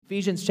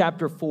Ephesians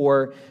chapter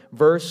 4,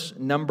 verse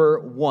number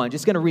 1.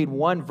 Just going to read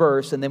one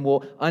verse, and then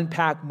we'll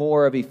unpack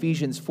more of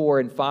Ephesians 4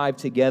 and 5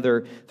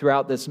 together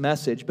throughout this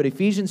message. But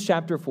Ephesians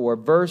chapter 4,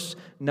 verse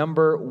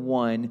number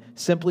 1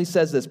 simply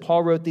says this.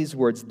 Paul wrote these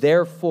words,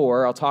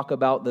 "Therefore," I'll talk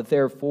about the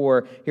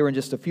therefore here in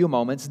just a few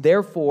moments.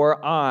 "Therefore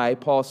I,"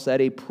 Paul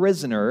said, "a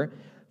prisoner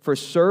for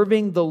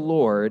serving the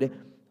Lord,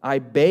 I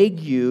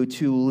beg you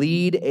to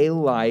lead a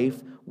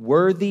life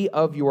worthy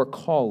of your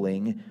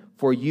calling,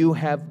 for you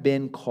have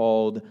been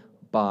called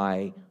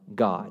by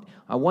God."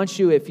 I want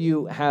you, if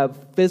you have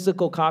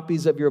physical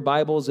copies of your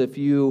Bibles, if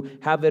you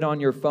have it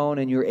on your phone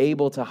and you're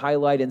able to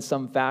highlight in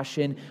some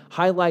fashion,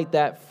 highlight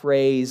that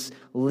phrase,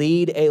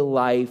 "lead a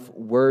life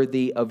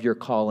worthy of your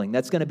calling."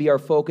 That's going to be our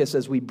focus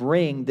as we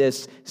bring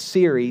this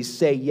series,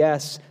 Say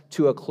Yes,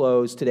 to a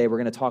close today. We're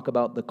going to talk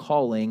about the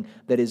calling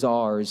that is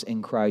ours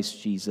in Christ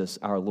Jesus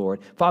our Lord.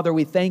 Father,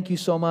 we thank you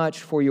so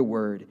much for your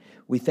word.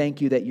 We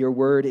thank you that your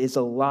word is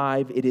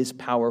alive, it is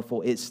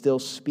powerful, it still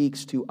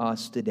speaks to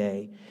us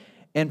today.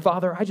 And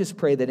Father, I just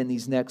pray that in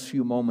these next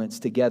few moments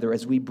together,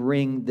 as we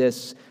bring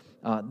this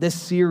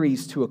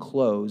series to a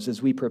close,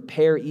 as we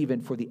prepare even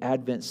for the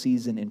Advent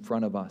season in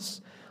front of us,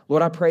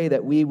 Lord, I pray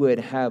that we would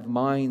have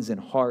minds and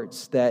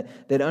hearts that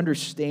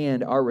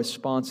understand our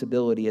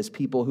responsibility as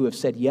people who have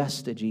said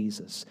yes to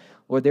Jesus.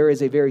 Lord, there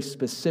is a very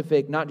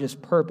specific, not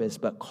just purpose,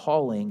 but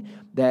calling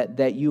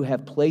that you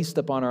have placed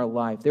upon our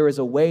life. There is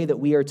a way that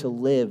we are to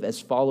live as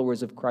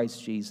followers of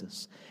Christ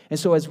Jesus. And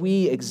so as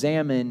we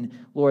examine,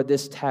 Lord,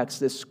 this text,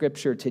 this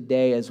scripture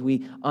today, as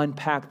we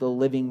unpack the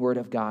living word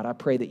of God, I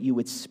pray that you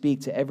would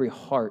speak to every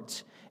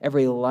heart,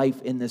 every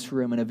life in this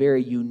room in a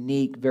very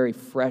unique, very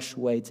fresh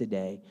way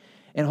today.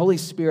 And Holy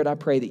Spirit, I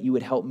pray that you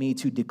would help me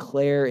to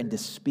declare and to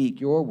speak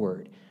your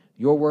word,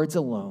 your words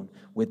alone,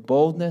 with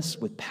boldness,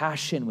 with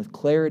passion, with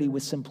clarity,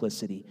 with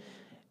simplicity.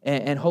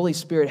 And Holy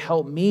Spirit,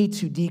 help me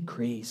to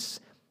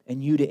decrease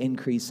and you to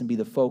increase and be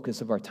the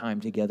focus of our time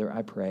together,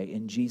 I pray.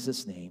 In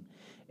Jesus' name,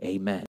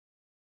 amen.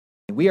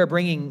 We are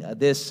bringing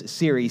this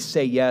series,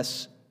 Say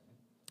Yes,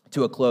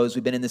 to a close.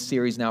 We've been in this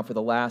series now for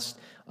the last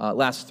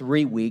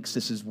 3 weeks.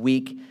 This is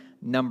week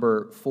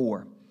number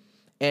 4.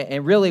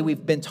 And really,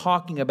 we've been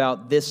talking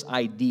about this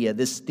idea,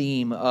 this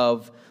theme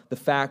of the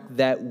fact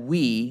that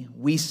we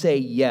say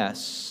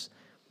yes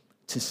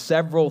to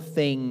several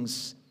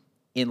things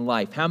in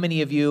life. How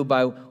many of you,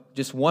 by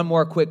just one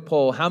more quick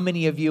poll, how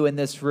many of you in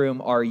this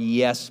room are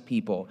yes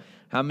people?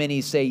 How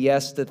many say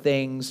yes to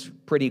things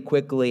pretty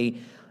quickly?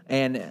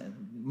 And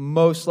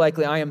most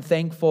likely, I am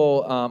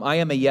thankful. I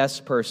am a yes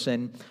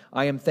person.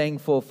 I am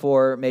thankful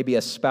for maybe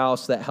a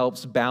spouse that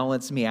helps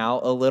balance me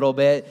out a little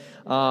bit.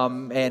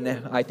 And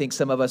I think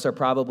some of us are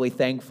probably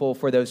thankful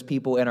for those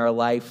people in our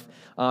life.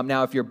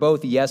 Now, if you're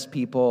both yes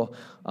people,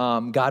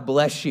 God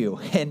bless you.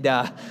 And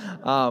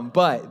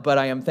but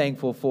I am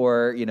thankful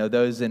for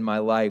those in my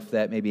life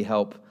that maybe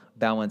help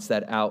balance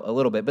that out a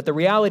little bit. But the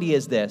reality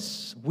is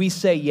this: we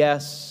say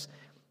yes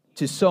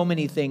to so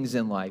many things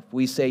in life.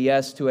 We say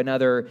yes to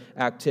another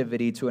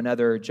activity, to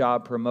another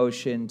job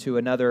promotion, to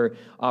another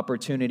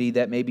opportunity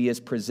that maybe is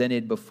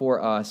presented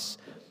before us.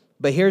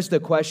 But here's the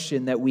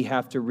question that we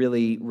have to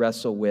really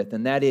wrestle with,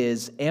 and that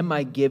is, am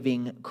I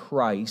giving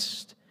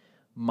Christ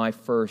my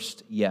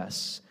first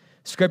yes?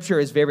 Scripture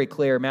is very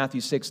clear,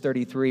 Matthew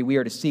 6:33, we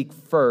are to seek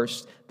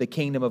first the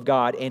kingdom of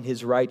God and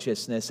his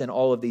righteousness, and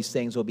all of these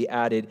things will be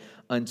added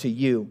unto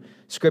you.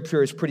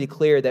 Scripture is pretty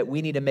clear that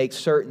we need to make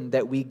certain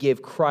that we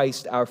give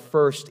Christ our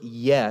first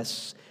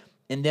yes,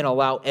 and then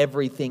allow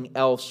everything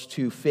else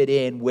to fit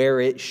in where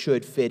it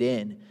should fit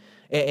in.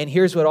 And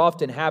here's what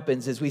often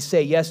happens is we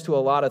say yes to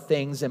a lot of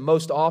things, and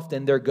most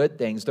often they're good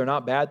things. They're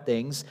not bad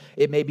things.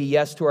 It may be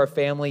yes to our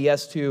family,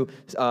 yes to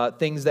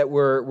things that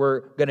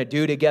we're going to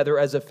do together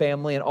as a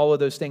family, and all of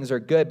those things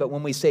are good. But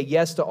when we say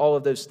yes to all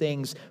of those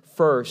things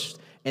first,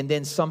 and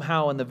then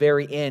somehow in the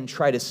very end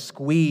try to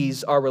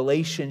squeeze our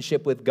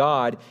relationship with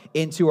God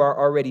into our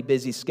already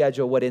busy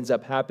schedule, what ends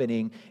up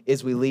happening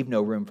is we leave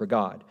no room for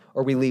God,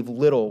 or we leave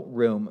little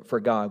room for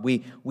God.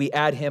 We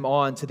add him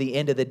on to the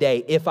end of the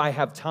day. If I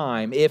have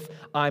time, if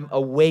I'm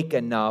awake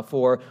enough,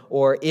 or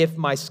if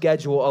my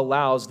schedule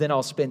allows, then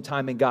I'll spend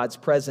time in God's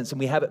presence. And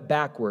we have it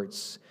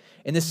backwards.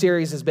 And this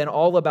series has been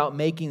all about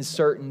making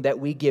certain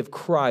that we give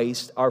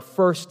Christ our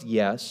first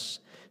yes,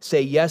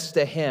 say yes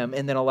to him,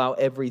 and then allow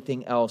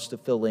everything else to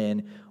fill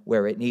in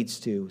where it needs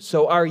to.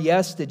 So our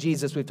yes to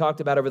Jesus, we've talked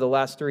about over the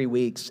last 3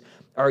 weeks,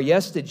 our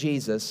yes to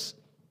Jesus,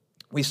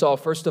 we saw,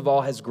 first of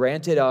all, has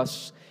granted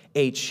us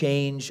a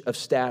change of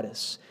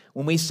status.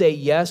 When we say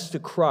yes to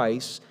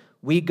Christ,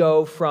 we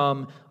go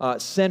from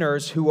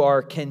sinners who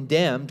are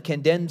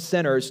condemned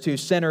sinners, to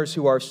sinners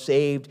who are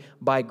saved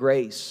by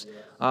grace.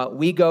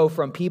 We go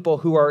from people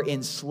who are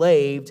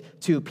enslaved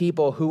to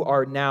people who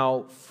are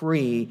now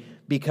free,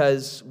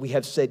 because we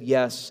have said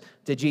yes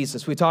to to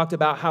Jesus. We talked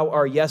about how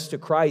our yes to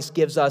Christ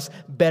gives us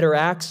better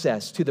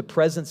access to the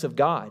presence of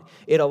God.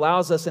 It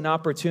allows us an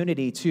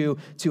opportunity to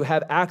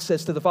have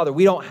access to the Father.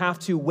 We don't have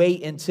to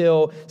wait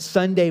until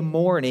Sunday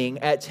morning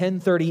at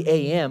 10:30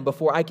 a.m.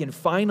 before I can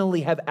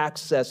finally have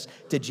access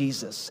to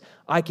Jesus.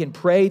 I can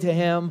pray to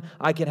Him.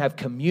 I can have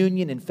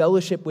communion and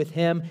fellowship with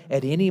Him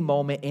at any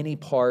moment, any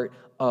part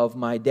of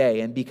my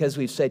day. And because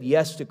we've said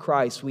yes to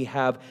Christ, we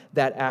have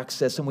that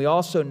access. And we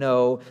also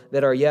know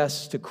that our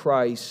yes to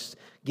Christ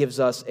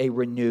gives us a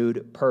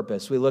renewed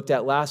purpose. We looked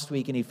at last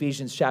week in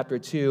Ephesians chapter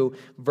 2,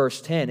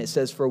 verse 10. It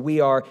says, "For we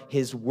are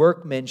His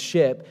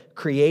workmanship,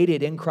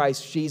 created in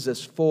Christ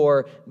Jesus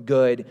for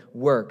good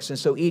works." And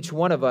so each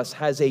one of us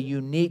has a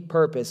unique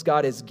purpose.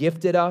 God has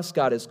gifted us.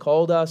 God has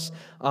called us.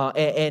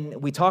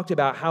 And we talked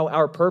about how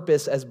our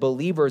purpose as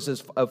believers,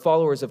 as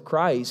followers of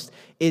Christ,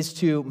 is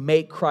to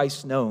make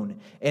Christ known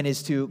and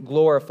is to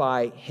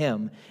glorify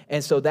Him.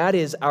 And so that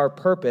is our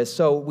purpose.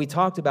 So we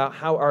talked about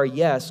how our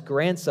yes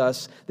grants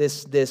us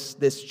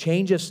this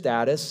change of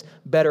status,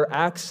 better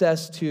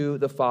access to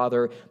the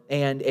Father,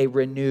 and a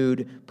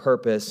renewed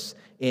purpose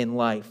in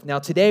life. Now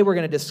today we're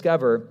going to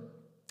discover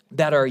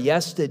that our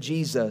yes to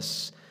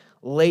Jesus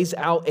lays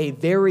out a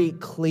very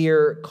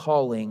clear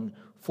calling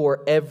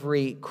for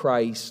every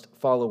Christ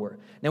follower.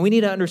 Now we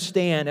need to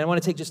understand, and I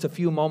want to take just a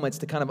few moments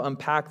to kind of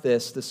unpack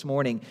this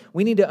morning.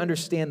 We need to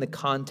understand the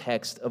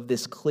context of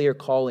this clear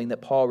calling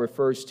that Paul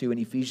refers to in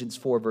Ephesians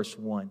 4, verse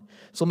 1.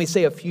 So let me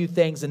say a few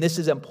things, and this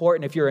is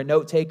important. If you're a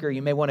note taker,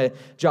 you may want to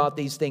jot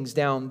these things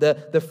down.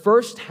 The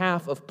first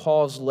half of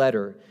Paul's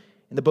letter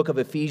in the book of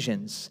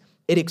Ephesians,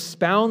 it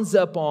expounds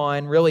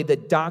upon really the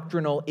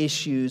doctrinal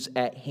issues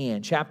at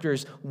hand.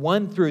 Chapters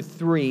 1 through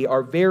 3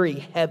 are very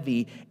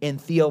heavy in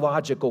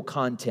theological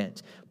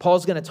content.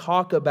 Paul's going to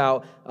talk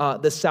about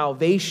the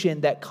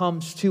salvation that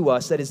comes to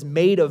us, that is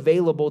made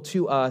available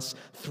to us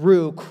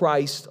through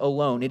Christ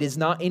alone. It is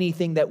not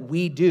anything that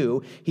we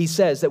do. He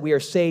says that we are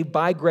saved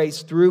by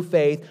grace through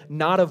faith,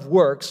 not of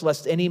works,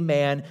 lest any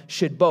man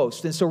should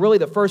boast. And so really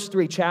the first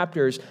 3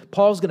 chapters,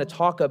 Paul's going to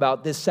talk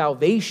about this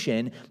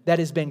salvation that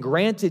has been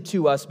granted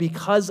to us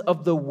because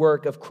of the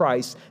work of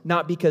Christ,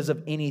 not because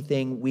of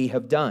anything we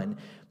have done.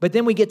 But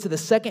then we get to the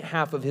second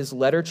half of his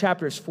letter,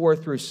 chapters 4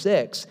 through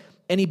 6,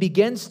 and he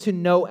begins to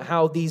note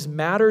how these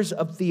matters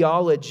of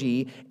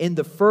theology in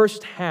the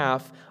first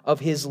half of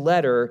his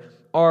letter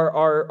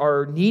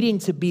are needing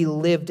to be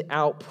lived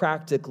out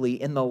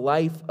practically in the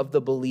life of the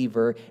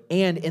believer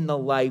and in the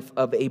life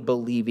of a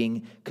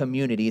believing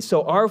community.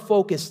 So our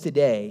focus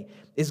today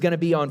is going to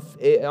be on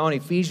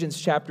Ephesians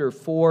chapter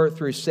 4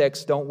 through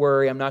 6. Don't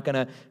worry, I'm not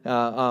going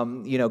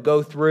to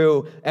go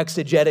through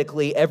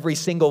exegetically every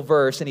single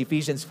verse in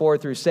Ephesians 4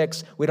 through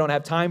 6. We don't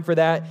have time for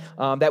that.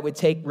 That would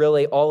take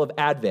really all of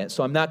Advent.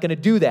 So I'm not going to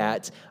do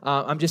that.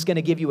 I'm just going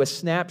to give you a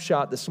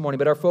snapshot this morning.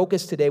 But our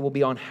focus today will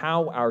be on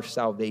how our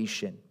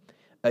salvation,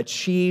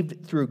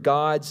 achieved through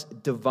God's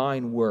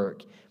divine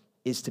work,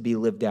 is to be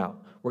lived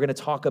out. We're going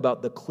to talk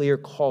about the clear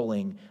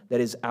calling that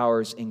is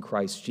ours in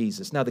Christ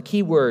Jesus. Now, the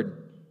key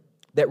word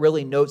that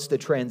really notes the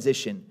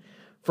transition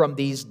from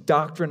these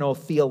doctrinal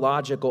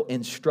theological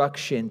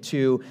instruction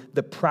to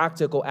the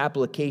practical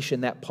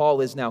application that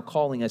Paul is now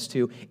calling us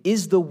to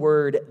is the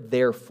word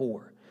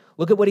therefore.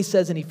 Look at what he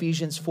says in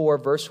Ephesians 4,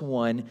 verse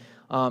 1.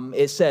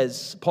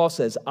 Paul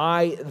says,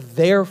 "I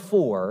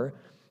therefore,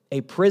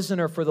 a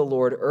prisoner for the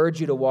Lord, urge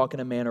you to walk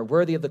in a manner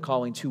worthy of the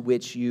calling to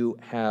which you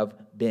have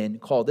been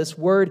called." This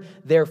word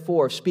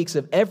therefore speaks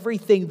of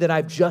everything that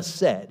I've just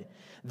said.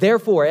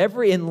 Therefore,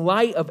 in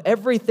light of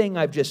everything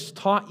I've just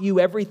taught you,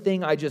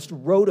 everything I just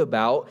wrote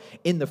about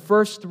in the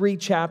first 3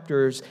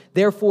 chapters,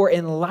 therefore,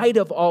 in light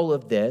of all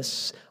of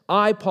this,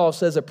 I, Paul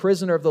says, a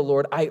prisoner of the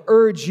Lord, I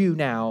urge you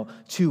now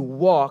to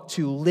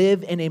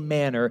live in a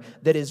manner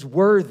that is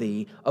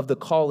worthy of the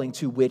calling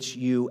to which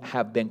you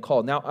have been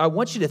called. Now, I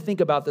want you to think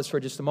about this for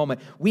just a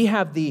moment. We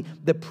have the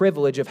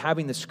privilege of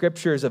having the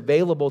Scriptures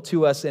available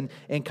to us in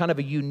kind of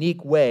a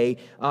unique way.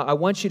 I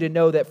want you to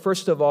know that,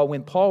 first of all,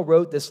 when Paul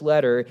wrote this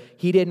letter,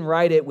 he didn't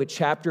write it with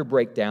chapter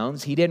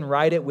breakdowns. He didn't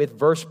write it with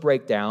verse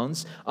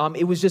breakdowns.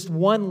 It was just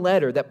one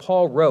letter that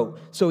Paul wrote.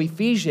 So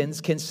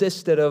Ephesians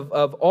consisted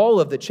of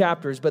all of the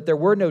chapters, but there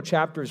were no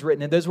chapters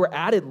written, and those were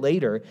added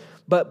later.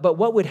 But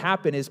what would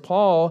happen is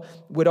Paul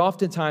would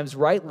oftentimes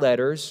write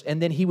letters,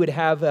 and then he would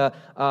have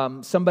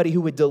somebody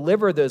who would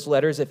deliver those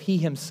letters if he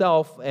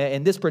himself,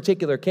 in this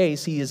particular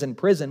case, he is in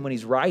prison when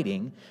he's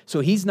writing,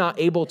 so he's not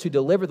able to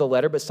deliver the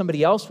letter, but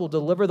somebody else will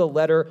deliver the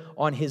letter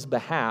on his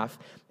behalf.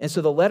 And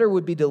so the letter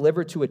would be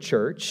delivered to a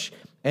church,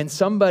 and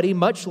somebody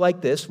much like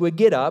this would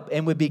get up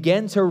and would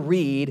begin to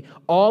read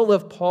all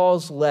of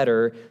Paul's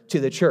letter to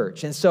the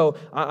church. And so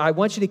I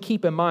want you to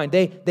keep in mind,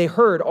 they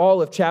heard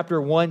all of chapter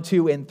 1,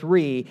 2, and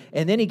 3,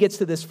 and then he gets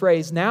to this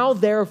phrase, "Now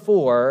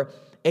therefore,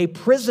 a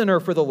prisoner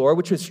for the Lord,"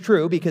 which was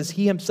true because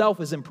he himself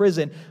was in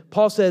prison.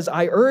 Paul says,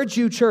 "I urge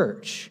you,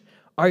 church,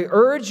 I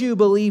urge you,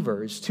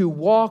 believers, to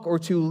walk or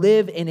to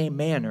live in a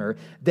manner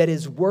that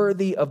is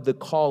worthy of the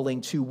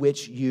calling to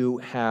which you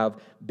have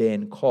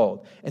been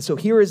called. And so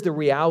here is the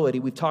reality.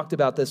 We've talked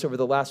about this over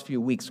the last few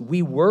weeks.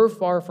 We were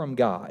far from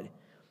God,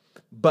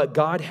 but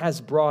God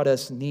has brought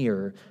us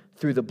near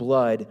through the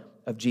blood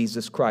of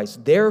Jesus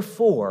Christ.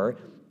 Therefore,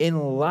 in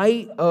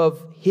light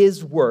of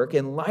his work,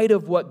 in light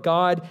of what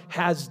God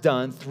has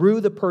done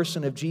through the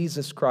person of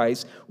Jesus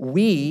Christ,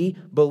 we,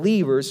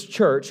 believers,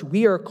 church,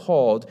 we are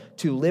called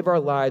to live our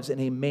lives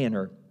in a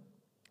manner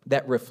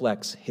that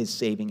reflects his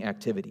saving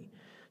activity.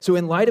 So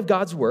in light of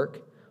God's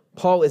work,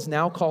 Paul is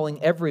now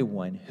calling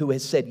everyone who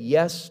has said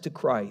yes to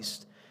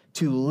Christ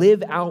to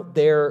live out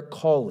their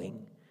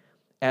calling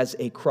as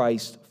a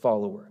Christ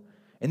follower.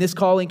 And this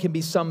calling can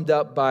be summed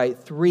up by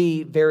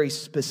three very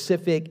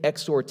specific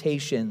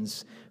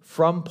exhortations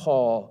from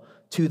Paul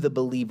to the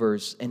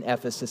believers in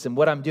Ephesus. And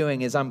what I'm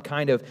doing is I'm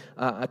kind of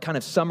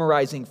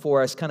summarizing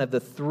for us kind of the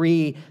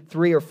three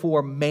or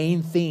four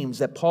main themes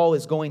that Paul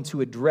is going to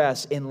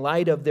address in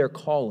light of their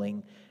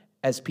calling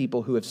as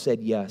people who have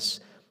said yes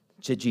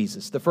to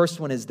Jesus. The first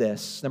one is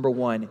this. Number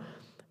one,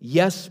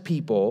 yes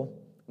people.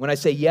 When I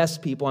say yes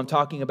people, I'm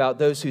talking about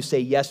those who say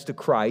yes to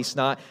Christ,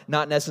 not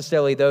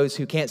necessarily those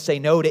who can't say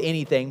no to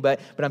anything, but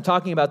I'm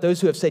talking about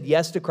those who have said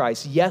yes to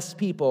Christ. Yes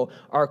people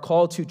are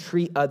called to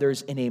treat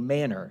others in a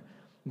manner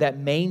that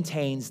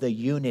maintains the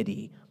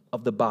unity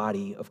of the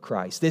body of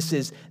Christ. This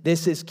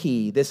is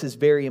key. This is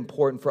very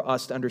important for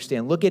us to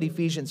understand. Look at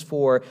Ephesians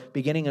 4,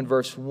 beginning in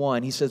verse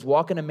 1. He says,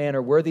 walk in a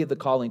manner worthy of the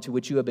calling to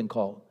which you have been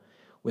called,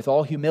 with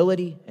all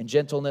humility and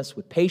gentleness,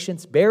 with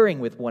patience, bearing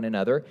with one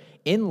another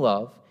in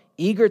love,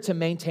 eager to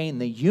maintain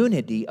the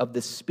unity of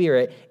the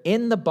Spirit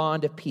in the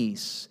bond of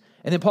peace.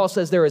 And then Paul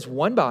says there is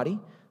one body,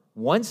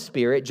 one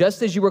Spirit,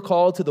 just as you were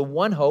called to the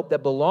one hope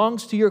that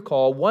belongs to your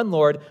call, one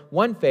Lord,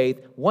 one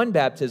faith, one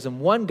baptism,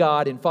 one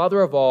God and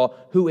Father of all,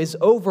 who is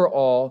over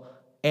all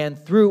and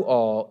through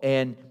all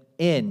and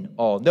in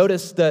all.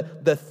 Notice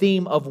the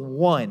theme of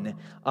one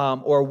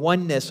or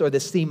oneness, or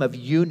this theme of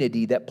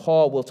unity that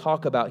Paul will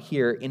talk about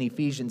here in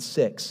Ephesians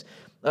 6.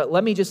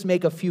 Let me just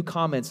make a few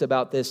comments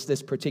about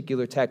this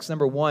particular text.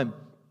 Number one,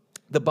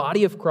 the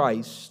body of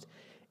Christ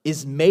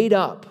is made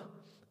up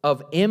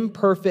of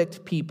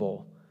imperfect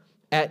people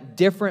at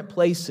different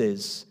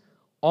places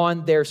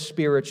on their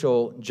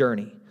spiritual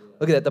journey.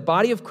 Look at that. The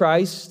body of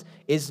Christ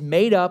is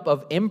made up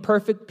of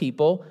imperfect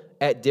people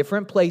at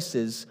different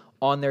places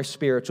on their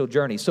spiritual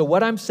journey. So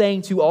what I'm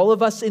saying to all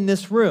of us in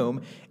this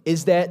room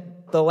is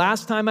that the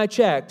last time I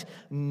checked,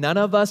 none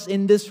of us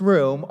in this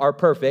room are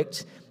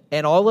perfect.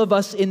 And all of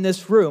us in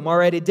this room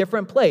are at a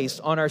different place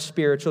on our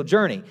spiritual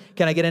journey.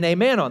 Can I get an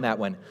amen on that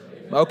one?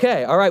 Amen.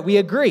 Okay, all right, we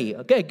agree.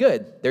 Okay,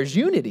 good. There's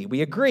unity.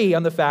 We agree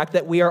on the fact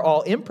that we are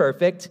all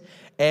imperfect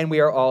and we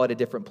are all at a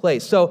different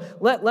place. So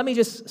let me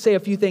just say a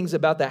few things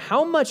about that.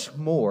 How much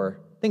more,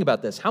 think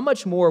about this, how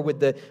much more would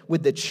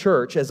the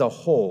church as a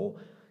whole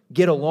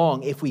get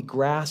along if we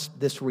grasp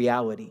this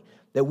reality?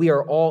 That we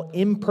are all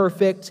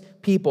imperfect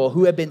people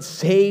who have been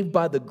saved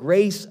by the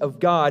grace of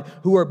God,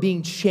 who are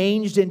being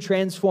changed and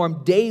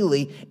transformed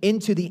daily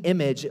into the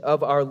image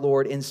of our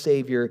Lord and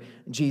Savior,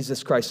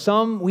 Jesus Christ.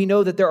 We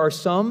know that there are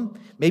some,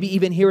 maybe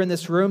even here in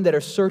this room, that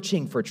are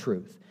searching for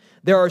truth.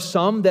 There are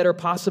some that are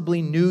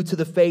possibly new to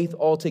the faith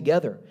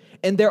altogether.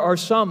 And there are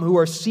some who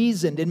are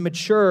seasoned and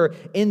mature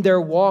in their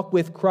walk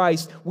with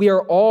Christ. We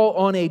are all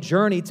on a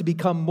journey to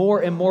become more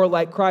and more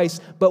like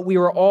Christ, but we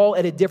are all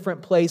at a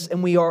different place,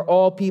 and we are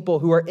all people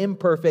who are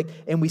imperfect,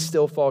 and we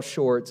still fall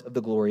short of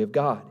the glory of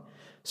God.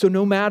 So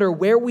no matter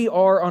where we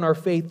are on our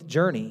faith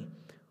journey,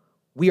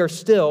 we are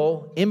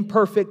still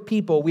imperfect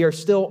people. We are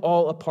still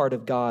all a part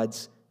of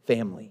God's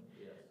family,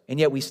 and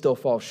yet we still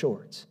fall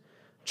short.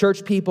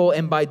 Church people,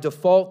 and by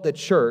default the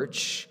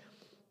church,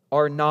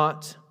 are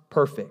not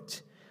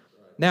perfect.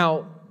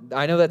 Now,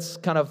 I know that's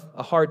kind of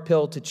a hard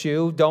pill to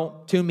chew.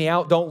 Don't tune me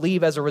out. Don't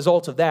leave as a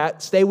result of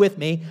that. Stay with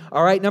me.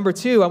 All right, number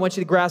two, I want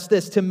you to grasp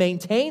this. To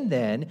maintain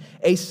then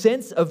a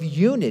sense of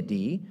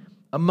unity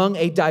among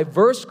a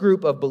diverse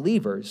group of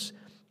believers,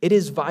 it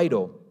is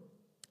vital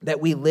that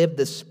we live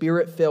the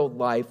Spirit-filled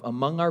life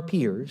among our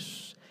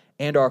peers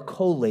and our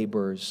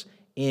co-laborers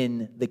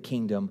in the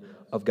kingdom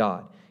of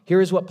God. Here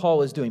is what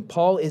Paul is doing.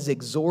 Paul is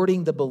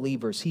exhorting the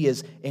believers. He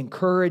is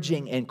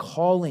encouraging and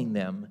calling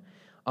them,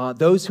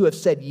 those who have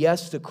said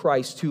yes to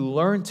Christ, to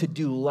learn to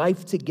do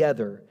life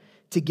together,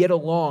 to get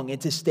along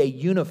and to stay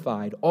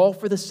unified, all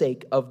for the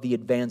sake of the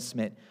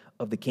advancement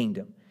of the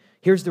kingdom.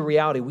 Here's the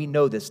reality. We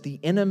know this. The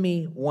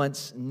enemy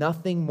wants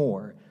nothing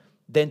more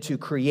than to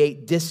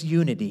create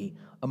disunity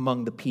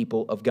among the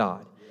people of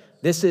God.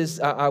 This is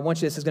going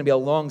to be a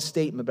long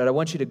statement, but I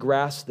want you to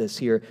grasp this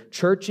here.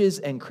 Churches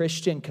and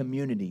Christian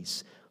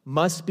communities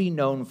must be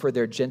known for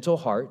their gentle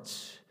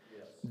hearts,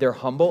 their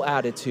humble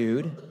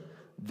attitude,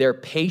 their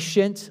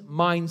patient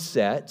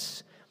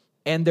mindsets,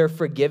 and their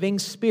forgiving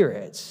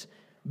spirits,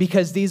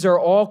 because these are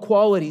all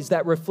qualities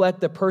that reflect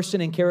the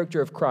person and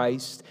character of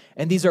Christ,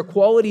 and these are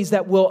qualities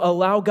that will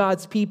allow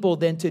God's people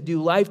then to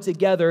do life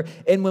together.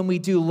 And when we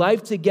do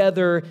life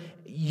together,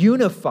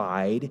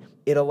 unified,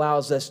 it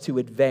allows us to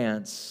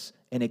advance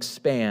and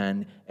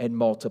expand and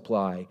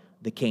multiply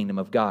the kingdom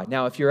of God.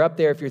 Now, if you're up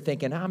there, if you're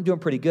thinking, I'm doing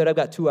pretty good, I've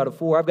got 2 out of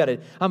 4,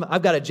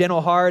 I've got a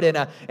gentle heart and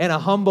a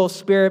humble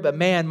spirit, but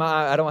man,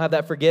 I don't have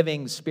that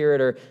forgiving spirit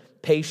or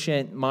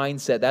patient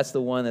mindset. That's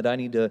the one that I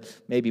need to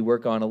maybe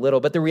work on a little.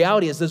 But the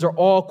reality is those are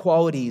all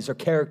qualities or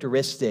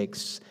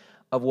characteristics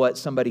of what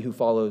somebody who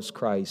follows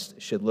Christ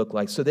should look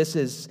like. So this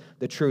is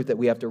the truth that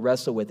we have to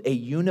wrestle with. A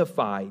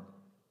unified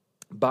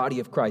body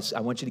of Christ.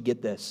 I want you to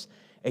get this.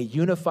 A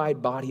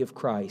unified body of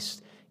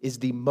Christ is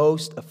the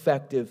most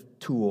effective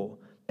tool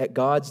at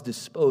God's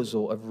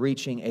disposal of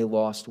reaching a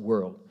lost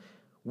world,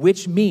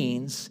 which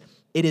means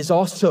it is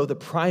also the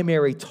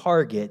primary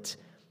target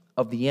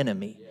of the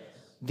enemy. Yes.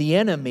 The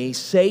enemy,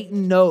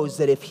 Satan, knows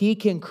that if he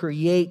can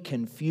create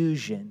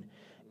confusion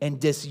and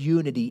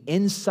disunity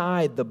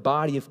inside the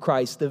body of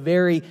Christ, the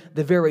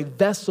very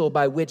vessel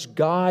by which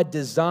God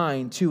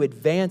designed to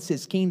advance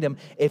his kingdom,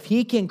 if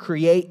he can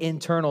create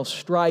internal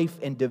strife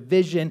and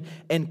division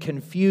and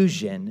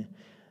confusion,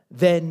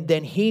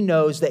 then he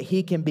knows that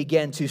he can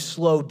begin to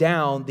slow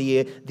down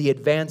the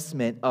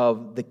advancement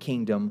of the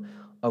kingdom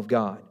of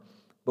God.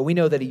 But we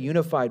know that a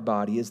unified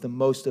body is the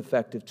most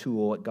effective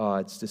tool at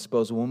God's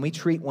disposal. When we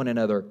treat one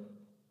another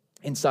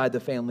inside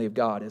the family of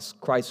God, as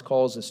Christ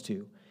calls us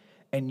to,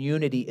 and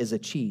unity is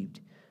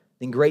achieved,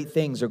 then great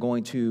things are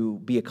going to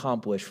be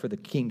accomplished for the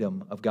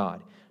kingdom of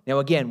God. Now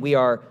again, we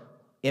are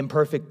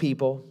imperfect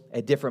people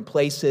at different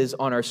places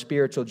on our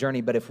spiritual journey,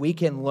 but if we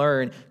can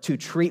learn to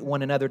treat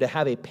one another, to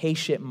have a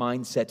patient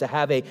mindset, to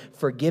have a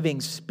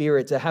forgiving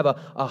spirit, to have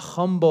a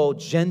humble,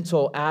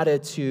 gentle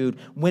attitude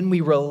when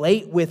we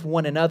relate with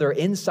one another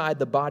inside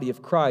the body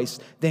of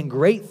Christ, then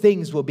great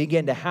things will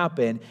begin to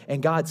happen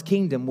and God's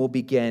kingdom will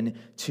begin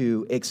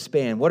to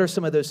expand. What are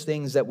some of those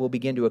things that will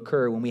begin to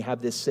occur when we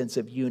have this sense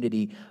of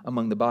unity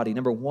among the body?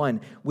 Number one,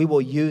 we will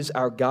use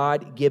our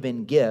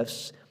God-given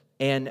gifts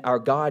and our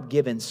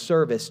God-given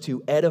service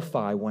to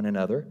edify one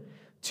another,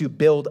 to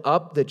build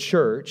up the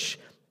church,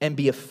 and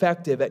be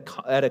effective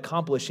at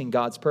accomplishing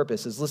God's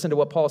purposes. Listen to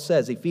what Paul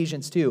says,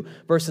 Ephesians 2,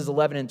 verses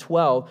 11 and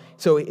 12.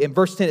 So in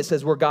verse 10, it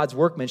says, we're God's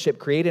workmanship,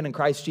 created in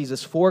Christ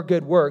Jesus for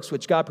good works,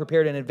 which God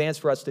prepared in advance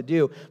for us to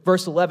do.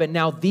 Verse 11,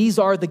 now these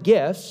are the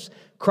gifts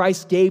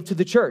Christ gave to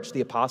the church, the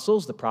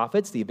apostles, the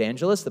prophets, the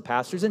evangelists, the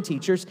pastors and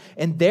teachers,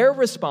 and their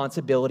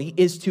responsibility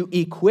is to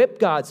equip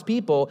God's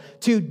people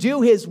to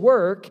do his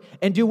work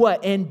and do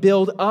what? And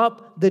build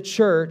up the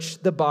church,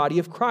 the body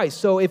of Christ.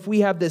 So if we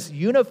have this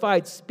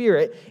unified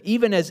spirit,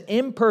 even as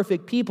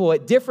imperfect people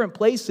at different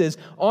places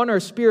on our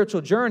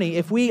spiritual journey,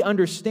 if we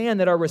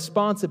understand that our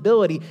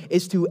responsibility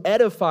is to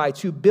edify,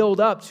 to build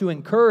up, to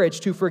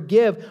encourage, to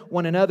forgive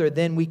one another,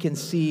 then we can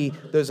see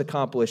those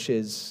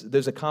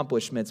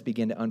accomplishments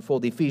begin to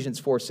unfold.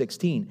 Ephesians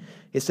 4:16,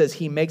 it says,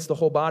 he makes the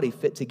whole body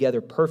fit together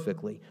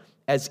perfectly,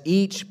 as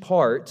each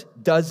part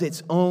does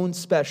its own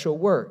special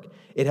work.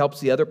 It helps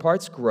the other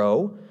parts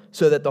grow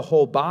so that the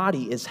whole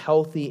body is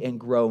healthy and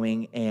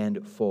growing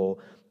and full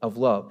of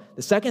love.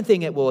 The second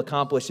thing it will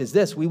accomplish is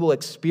this: we will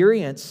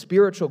experience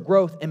spiritual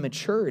growth and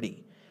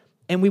maturity,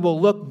 and we will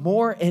look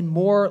more and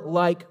more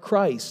like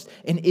Christ.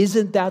 And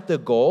isn't that the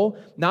goal?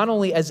 Not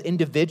only as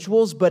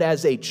individuals, but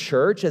as a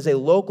church, as a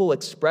local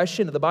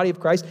expression of the body of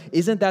Christ.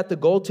 Isn't that the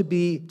goal,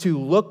 to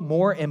look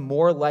more and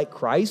more like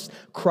Christ?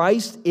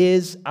 Christ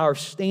is our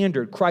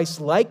standard. Christ's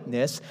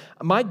likeness.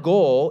 My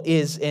goal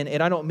is,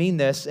 and I don't mean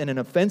this in an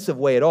offensive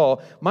way at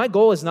all, my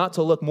goal is not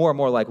to look more and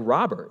more like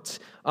Robert.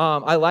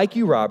 I like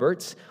you,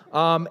 Robert.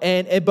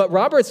 But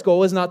Robert's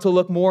goal is not to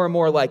look more and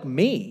more like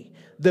me.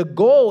 The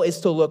goal is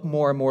to look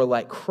more and more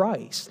like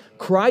Christ.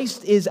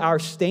 Christ is our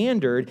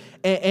standard.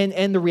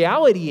 And the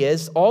reality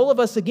is, all of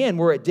us, again,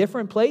 we're at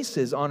different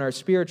places on our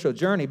spiritual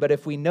journey. But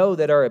if we know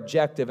that our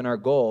objective and our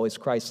goal is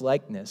Christ's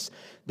likeness,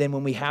 then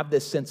when we have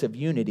this sense of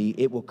unity,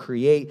 it will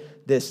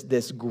create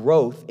this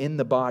growth in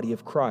the body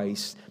of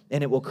Christ.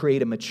 And it will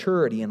create a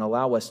maturity and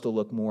allow us to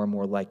look more and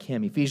more like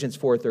him. Ephesians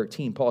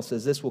 4:13, Paul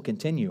says this will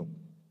continue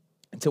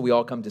until we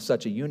all come to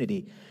such a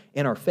unity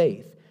in our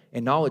faith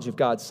and knowledge of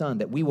God's Son,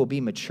 that we will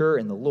be mature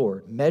in the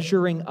Lord,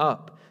 measuring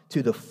up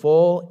to the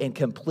full and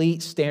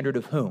complete standard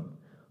of whom?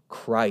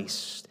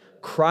 Christ.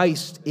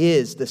 Christ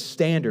is the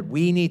standard.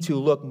 We need to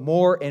look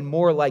more and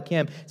more like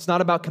him. It's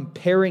not about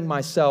comparing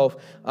myself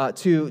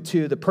to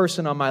the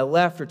person on my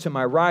left or to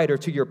my right or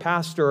to your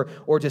pastor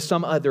or to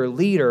some other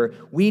leader.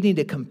 We need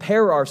to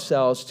compare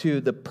ourselves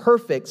to the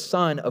perfect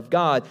Son of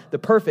God, the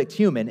perfect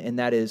human, and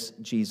that is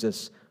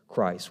Jesus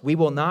Christ. We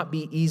will not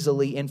be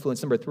easily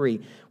influenced. Number 3,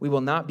 we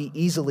will not be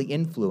easily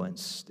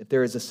influenced if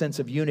there is a sense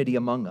of unity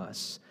among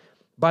us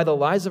by the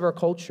lies of our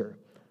culture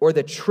or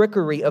the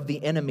trickery of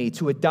the enemy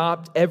to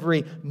adopt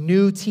every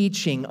new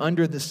teaching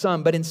under the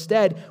sun. But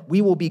instead,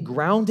 we will be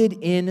grounded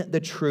in the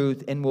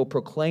truth and will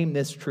proclaim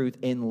this truth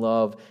in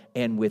love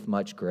and with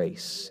much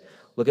grace.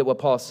 Look at what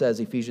Paul says,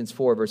 Ephesians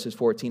 4, verses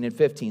 14 and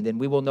 15. Then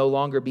we will no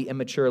longer be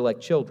immature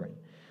like children.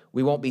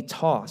 We won't be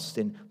tossed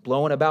and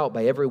blown about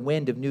by every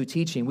wind of new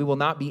teaching. We will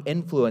not be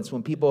influenced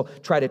when people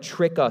try to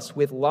trick us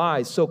with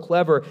lies so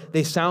clever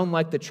they sound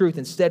like the truth.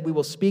 Instead, we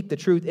will speak the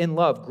truth in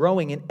love,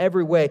 growing in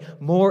every way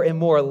more and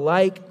more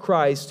like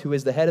Christ, who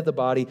is the head of the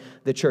body,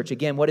 the church.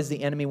 Again, what does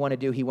the enemy want to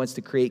do? He wants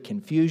to create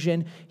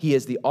confusion. He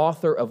is the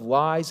author of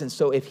lies. And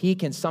so if he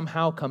can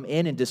somehow come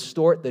in and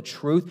distort the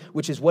truth,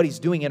 which is what he's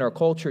doing in our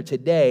culture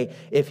today,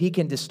 if he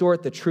can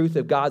distort the truth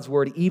of God's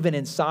word even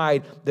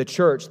inside the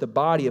church, the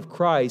body of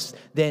Christ,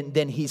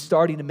 then he's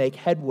starting to make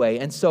headway.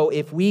 And so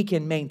if we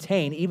can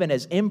maintain, even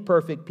as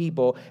imperfect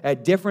people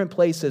at different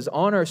places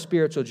on our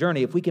spiritual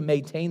journey, if we can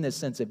maintain this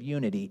sense of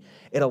unity,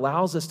 it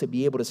allows us to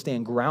be able to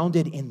stand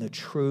grounded in the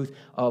truth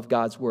of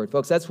God's word.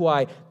 Folks, that's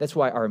why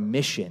our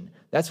mission,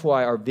 that's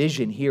why our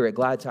vision here at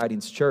Glad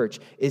Tidings Church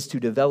is to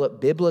develop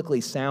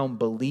biblically sound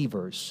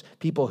believers,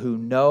 people who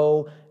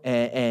know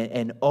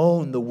and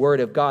own the Word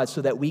of God,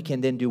 so that we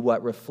can then do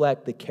what?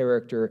 Reflect the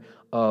character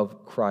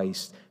of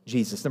Christ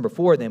Jesus. Number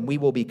 4, then, we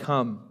will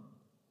become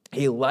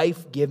a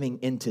life-giving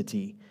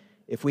entity.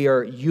 If we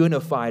are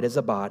unified as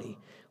a body,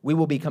 we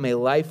will become a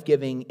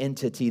life-giving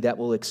entity that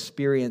will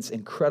experience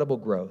incredible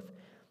growth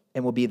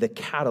and will be the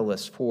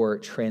catalyst for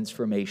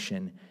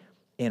transformation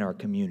in our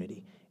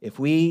community. If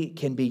we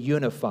can be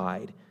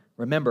unified,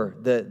 remember,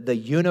 the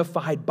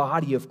unified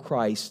body of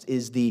Christ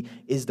is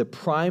the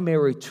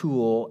primary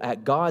tool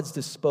at God's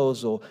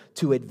disposal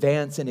to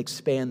advance and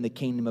expand the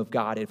kingdom of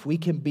God. If we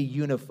can be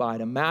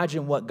unified,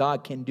 imagine what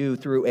God can do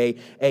through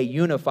a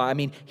unified. I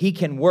mean, he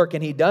can work,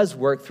 and he does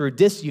work through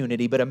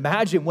disunity, but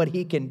imagine what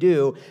he can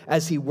do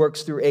as he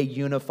works through a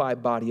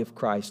unified body of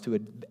Christ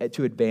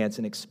to advance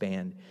and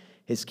expand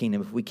his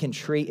kingdom. If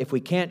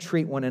we can't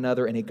treat one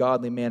another in a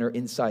godly manner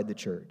inside the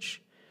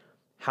church,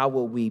 how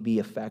will we be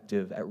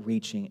effective at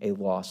reaching a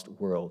lost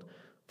world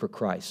for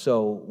Christ?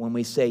 So when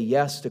we say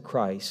yes to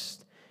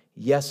Christ,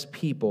 yes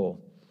people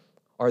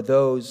are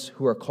those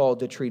who are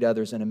called to treat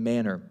others in a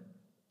manner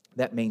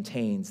that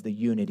maintains the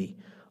unity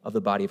of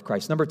the body of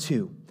Christ. Number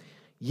 2,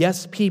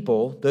 yes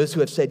people, those who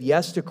have said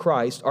yes to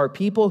Christ, are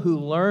people who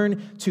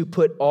learn to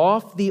put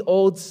off the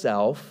old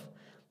self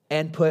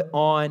and put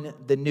on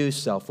the new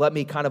self. Let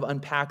me kind of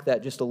unpack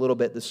that just a little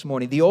bit this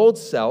morning. The old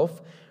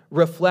self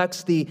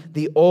reflects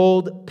the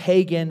old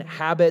pagan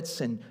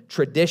habits and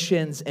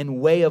traditions and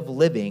way of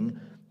living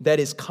that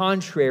is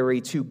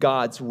contrary to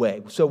God's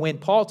way. So when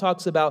Paul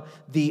talks about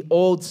the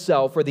old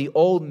self or the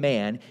old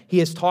man, he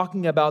is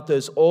talking about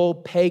those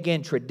old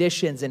pagan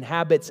traditions and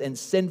habits and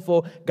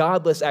sinful,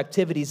 godless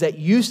activities that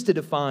used to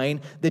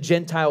define the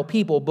Gentile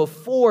people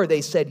before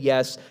they said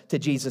yes to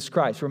Jesus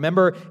Christ.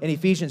 Remember in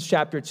Ephesians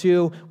chapter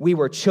 2, we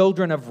were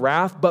children of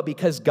wrath, but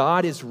because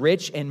God is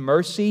rich in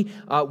mercy,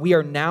 we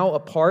are now a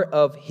part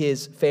of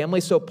his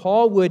family. So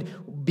Paul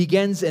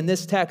begins in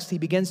this text, he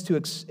begins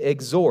to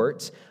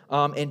exhort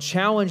and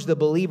challenge the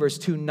believers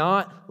to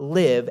not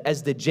live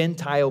as the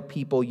Gentile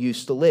people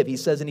used to live. He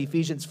says in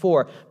Ephesians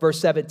 4, verse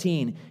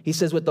 17, he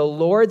says, with the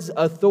Lord's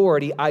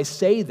authority, I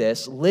say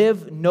this,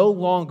 live no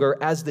longer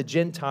as the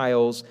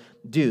Gentiles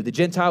do. The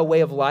Gentile way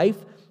of life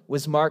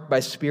was marked by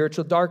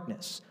spiritual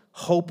darkness,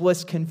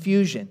 hopeless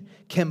confusion,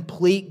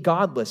 complete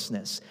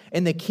godlessness.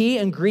 And the key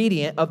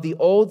ingredient of the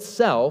old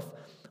self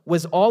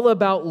was all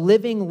about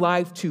living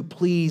life to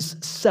please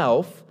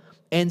self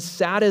and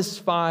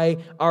satisfy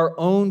our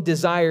own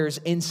desires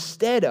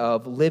instead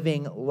of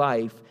living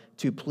life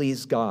to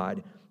please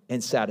God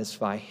and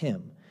satisfy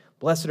him.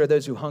 Blessed are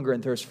those who hunger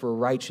and thirst for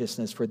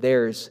righteousness, for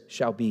theirs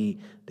shall be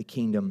the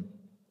kingdom,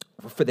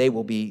 for they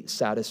will be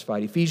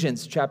satisfied.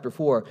 Ephesians chapter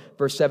 4,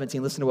 verse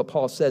 17, listen to what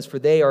Paul says, for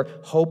they are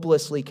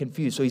hopelessly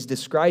confused. So he's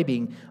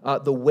describing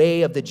the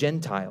way of the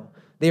Gentile.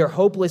 They are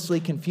hopelessly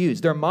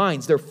confused. Their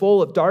minds, they're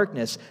full of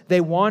darkness. They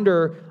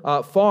wander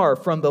far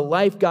from the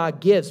life God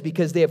gives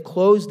because they have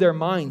closed their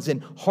minds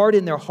and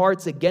hardened their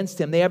hearts against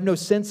him. They have no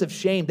sense of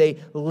shame. They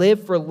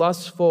live for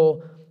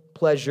lustful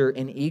pleasure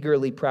and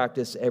eagerly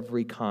practice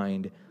every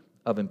kind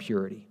of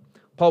impurity.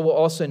 Paul will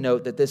also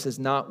note that this is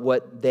not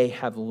what they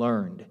have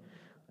learned.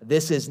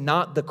 This is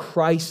not the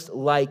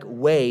Christ-like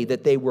way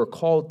that they were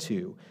called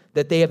to,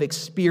 that they have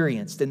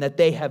experienced and that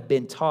they have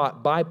been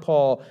taught by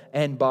Paul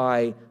and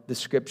by the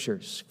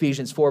Scriptures.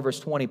 Ephesians 4, verse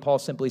 20, Paul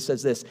simply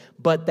says this,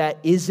 but that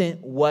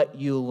isn't what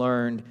you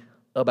learned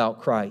about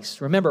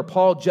Christ. Remember,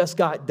 Paul just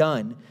got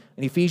done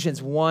in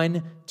Ephesians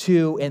 1,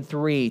 2, and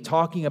 3,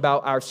 talking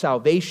about our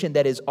salvation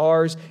that is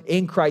ours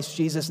in Christ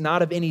Jesus,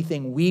 not of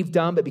anything we've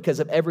done, but because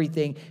of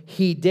everything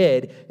he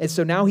did. And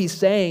so now he's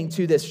saying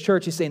to this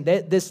church, he's saying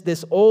that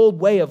this old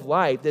way of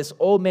life, this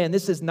old man,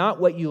 this is not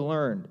what you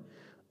learned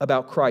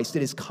about Christ.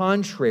 It is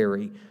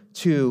contrary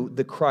to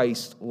the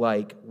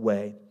Christ-like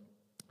way.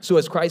 So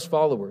as Christ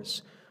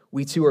followers,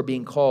 we too are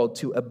being called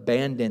to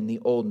abandon the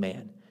old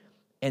man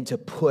and to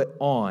put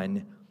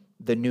on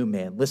the new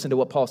man. Listen to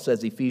what Paul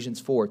says,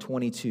 Ephesians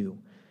 4:22.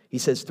 He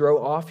says,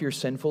 throw off your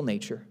sinful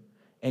nature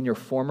and your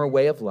former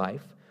way of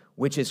life,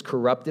 which is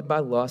corrupted by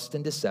lust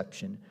and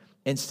deception.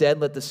 Instead,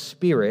 let the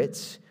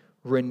Spirit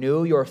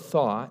renew your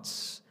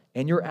thoughts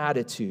and your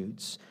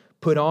attitudes.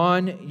 Put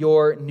on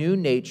your new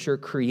nature,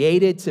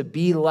 created to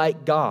be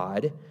like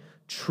God,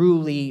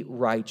 truly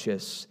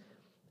righteous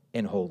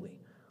and holy.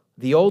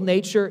 The old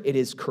nature, it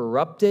is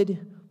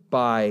corrupted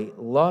by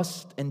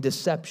lust and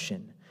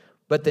deception.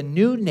 But the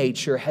new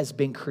nature has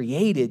been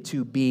created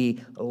to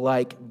be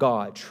like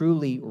God,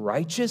 truly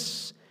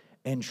righteous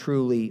and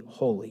truly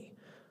holy.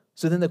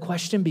 So then the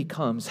question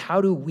becomes,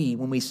 how do we,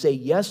 when we say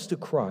yes to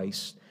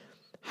Christ,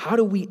 how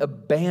do we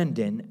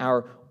abandon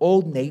our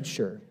old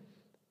nature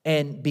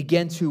and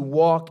begin to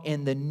walk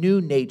in the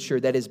new nature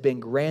that has been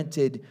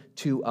granted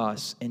to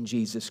us in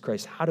Jesus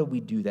Christ? How do we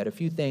do that? A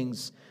few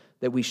things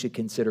that we should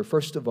consider.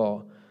 First of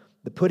all,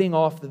 the putting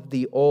off of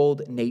the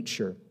old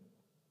nature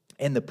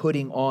and the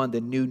putting on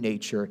the new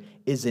nature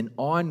is an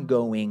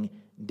ongoing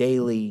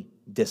daily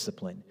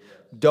discipline.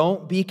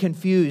 Don't be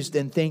confused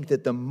and think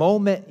that the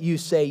moment you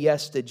say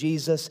yes to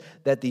Jesus,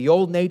 that the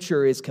old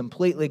nature is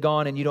completely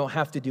gone and you don't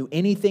have to do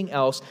anything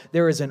else.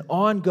 There is an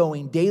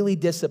ongoing daily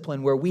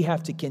discipline where we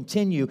have to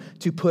continue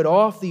to put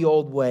off the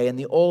old way and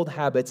the old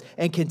habits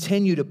and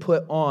continue to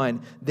put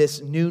on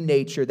this new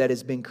nature that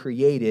has been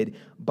created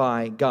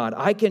by God.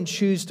 I can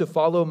choose to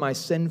follow my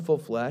sinful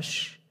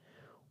flesh,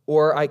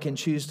 or I can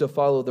choose to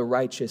follow the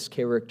righteous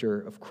character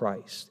of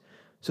Christ.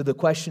 So the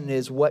question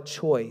is, what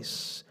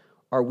choice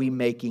are we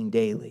making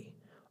daily?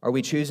 Are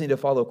we choosing to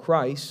follow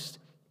Christ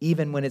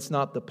even when it's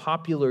not the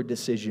popular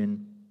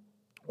decision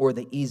or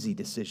the easy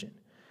decision?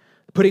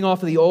 Putting off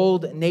the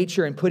old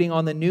nature and putting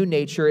on the new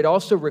nature, it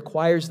also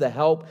requires the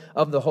help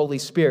of the Holy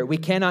Spirit. We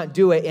cannot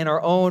do it in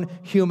our own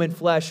human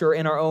flesh or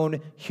in our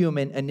own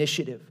human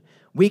initiative.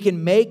 We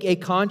can make a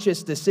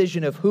conscious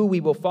decision of who we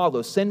will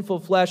follow,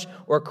 sinful flesh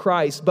or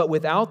Christ, but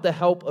without the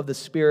help of the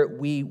Spirit,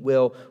 we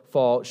will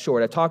fall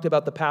short. I talked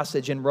about the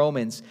passage in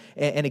Romans,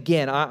 and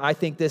again, I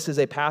think this is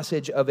a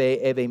passage of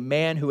a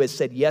man who has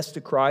said yes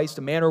to Christ,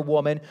 a man or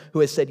woman who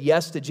has said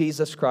yes to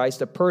Jesus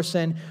Christ, a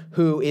person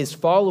who is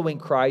following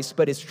Christ,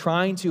 but is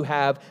trying to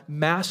have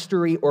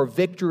mastery or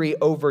victory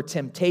over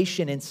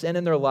temptation and sin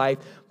in their life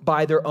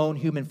by their own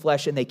human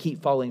flesh, and they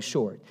keep falling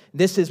short.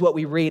 This is what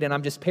we read, and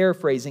I'm just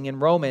paraphrasing in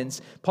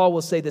Romans. Paul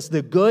will say this: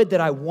 the good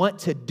that I want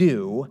to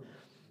do,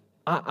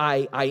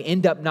 I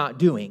end up not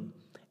doing.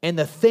 And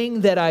the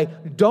thing that I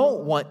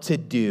don't want to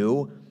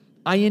do,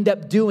 I end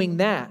up doing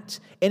that.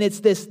 And it's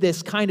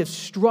this kind of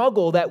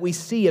struggle that we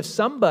see of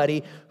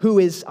somebody who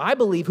is, I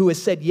believe, who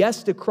has said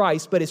yes to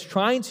Christ, but is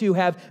trying to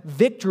have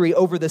victory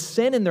over the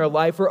sin in their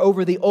life or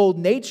over the old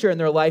nature in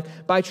their life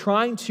by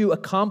trying to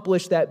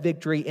accomplish that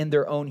victory in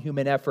their own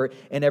human effort,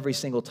 and every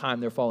single time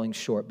they're falling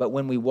short. But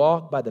when we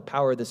walk by the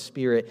power of the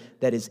Spirit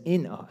that is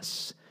in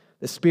us,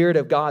 the Spirit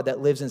of God that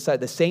lives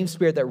inside, the same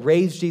Spirit that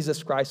raised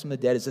Jesus Christ from the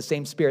dead is the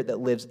same Spirit that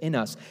lives in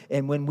us.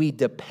 And when we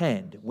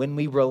depend, when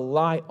we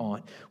rely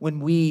on, when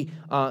we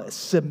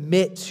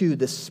submit to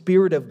the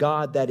Spirit of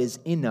God that is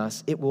in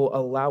us, it will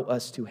allow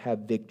us to have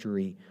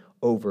victory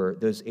over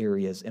those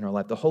areas in our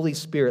life. The Holy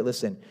Spirit,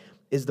 listen,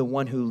 is the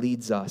one who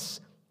leads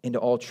us into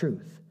all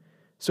truth.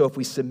 So if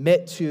we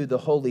submit to the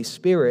Holy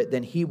Spirit,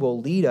 then He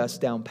will lead us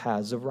down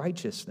paths of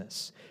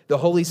righteousness. The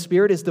Holy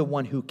Spirit is the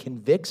one who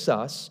convicts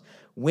us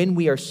when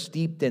we are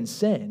steeped in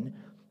sin,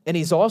 and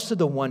He's also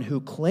the one who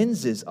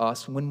cleanses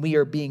us when we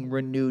are being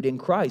renewed in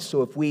Christ.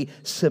 So if we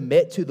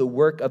submit to the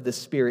work of the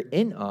Spirit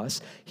in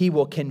us, He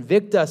will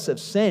convict us of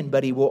sin,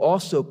 but He will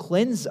also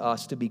cleanse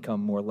us to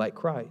become more like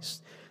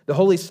Christ. The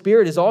Holy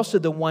Spirit is also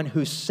the one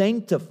who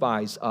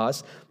sanctifies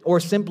us, or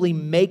simply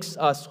makes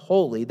us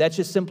holy. That's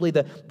just simply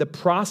the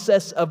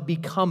process of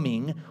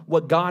becoming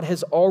what God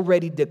has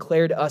already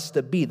declared us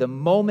to be. The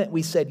moment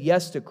we said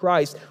yes to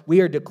Christ, we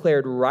are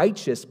declared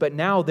righteous, but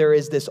now there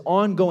is this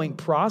ongoing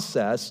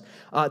process.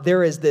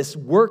 There is this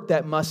work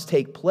that must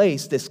take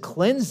place, this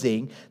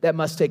cleansing that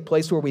must take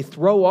place, where we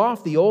throw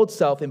off the old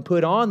self and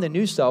put on the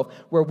new self,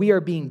 where we are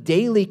being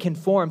daily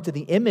conformed to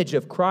the image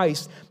of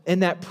Christ.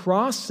 In that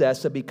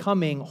process of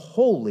becoming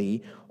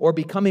holy, or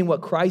becoming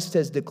what Christ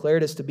has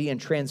declared us to be and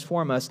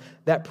transform us,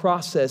 that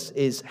process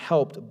is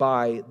helped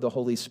by the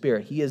Holy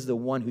Spirit. He is the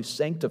one who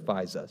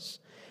sanctifies us,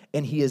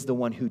 and He is the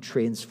one who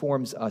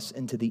transforms us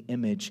into the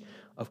image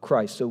of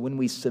Christ. So when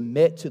we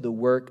submit to the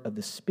work of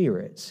the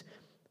Spirit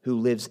who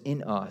lives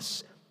in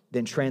us,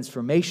 then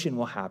transformation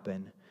will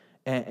happen,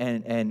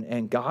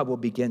 and God will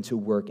begin to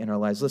work in our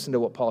lives. Listen to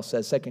what Paul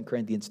says, 2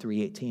 Corinthians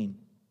 3:18.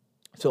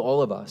 So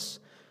all of us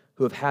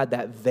who have had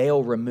that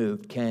veil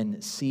removed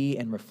can see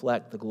and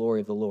reflect the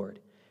glory of the Lord.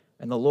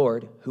 And the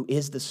Lord, who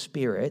is the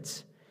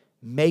Spirit,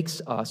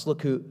 makes us,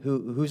 look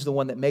who's the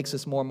one that makes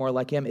us more and more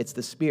like Him? It's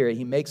the Spirit.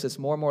 He makes us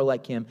more and more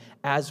like Him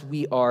as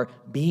we are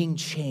being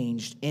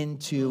changed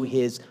into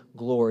His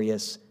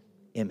glorious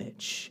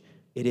image.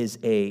 It is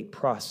a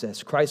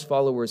process. Christ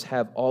followers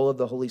have all of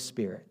the Holy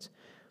Spirit.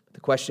 But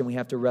the question we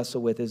have to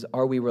wrestle with is,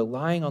 are we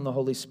relying on the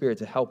Holy Spirit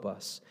to help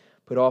us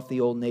put off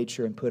the old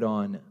nature and put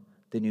on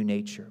the new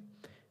nature?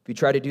 If you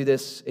try to do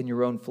this in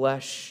your own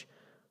flesh,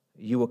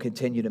 you will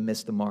continue to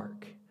miss the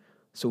mark.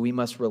 So we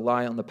must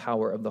rely on the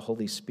power of the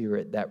Holy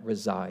Spirit that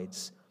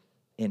resides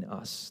in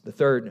us. The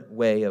third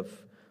way of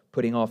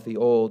putting off the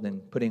old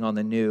and putting on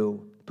the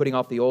new, Putting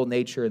off the old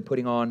nature and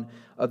putting on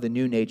of the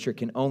new nature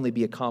can only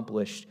be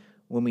accomplished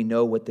when we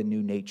know what the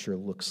new nature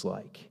looks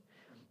like.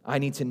 I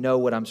need to know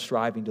what I'm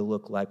striving to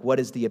look like. What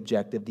is the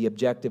objective? The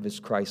objective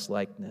is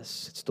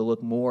Christ-likeness. It's to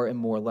look more and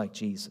more like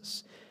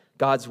Jesus.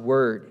 God's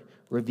word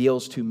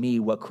reveals to me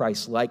what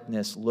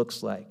Christ-likeness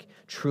looks like,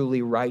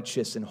 truly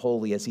righteous and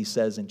holy, as he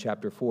says in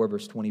chapter 4,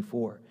 verse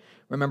 24.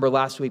 Remember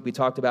last week we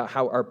talked about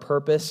how our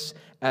purpose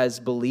as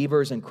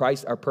believers in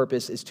Christ, our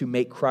purpose is to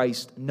make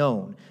Christ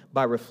known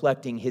by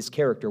reflecting his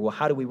character. Well,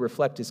 how do we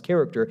reflect his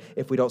character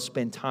if we don't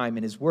spend time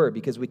in his word?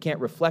 Because we can't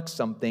reflect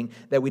something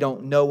that we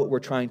don't know what we're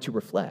trying to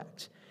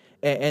reflect.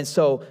 And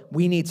so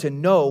we need to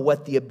know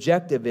what the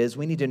objective is.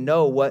 We need to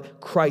know what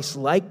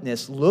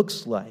Christ-likeness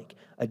looks like.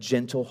 A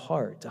gentle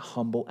heart, a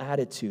humble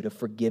attitude, a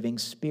forgiving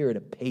spirit,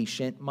 a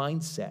patient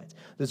mindset.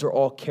 Those are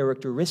all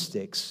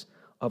characteristics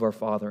of our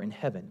Father in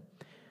heaven.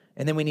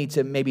 And then we need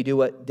to maybe do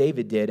what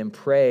David did and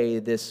pray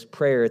this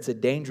prayer. It's a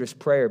dangerous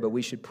prayer, but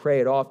we should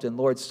pray it often.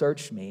 Lord,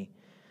 search me.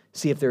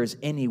 See if there is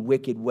any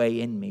wicked way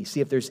in me.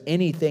 See if there's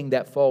anything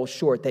that falls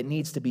short that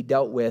needs to be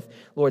dealt with.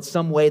 Lord,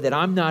 some way that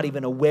I'm not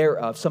even aware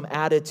of, some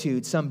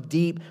attitude, some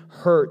deep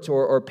hurt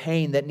or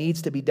pain that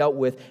needs to be dealt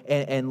with.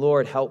 And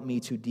Lord, help me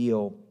to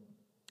deal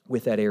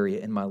with that area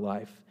in my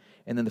life.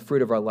 And then the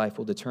fruit of our life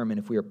will determine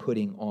if we are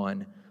putting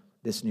on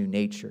this new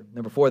nature.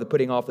 Number 4, the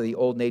putting off of the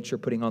old nature,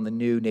 putting on the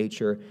new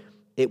nature,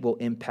 it will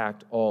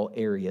impact all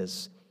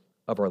areas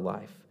of our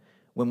life.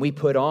 When we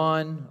put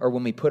on, or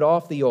when we put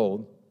off the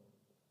old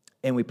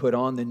and we put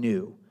on the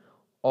new,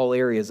 all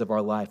areas of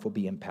our life will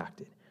be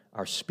impacted.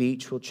 Our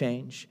speech will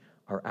change,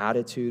 our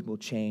attitude will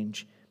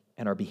change,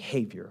 and our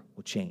behavior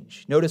will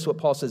change. Notice what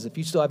Paul says. If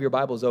you still have your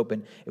Bibles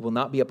open, it will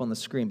not be up on the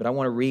screen, but I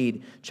want to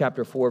read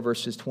chapter 4,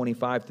 verses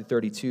 25 through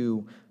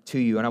 32 to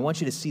you, and I want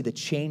you to see the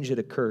change that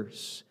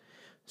occurs.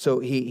 So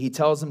he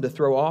tells them to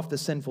throw off the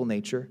sinful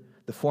nature,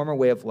 the former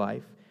way of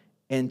life,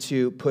 and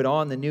to put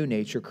on the new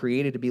nature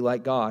created to be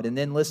like God. And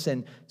then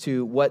listen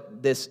to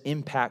what this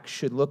impact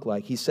should look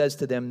like. He says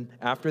to them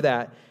after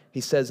that,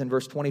 he says in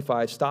verse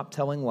 25, stop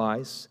telling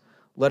lies.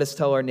 Let us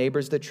tell our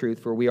neighbors the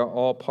truth, for we are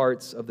all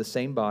parts of the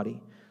same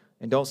body.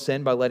 And don't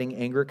sin by letting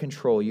anger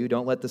control you.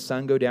 Don't let the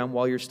sun go down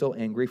while you're still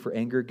angry, for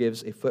anger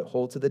gives a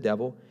foothold to the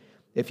devil.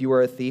 If you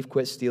are a thief,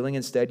 quit stealing.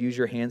 Instead, use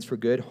your hands for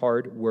good,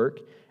 hard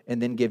work,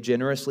 and then give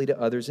generously to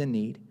others in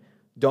need.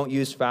 Don't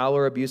use foul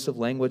or abusive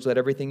language. Let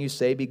everything you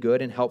say be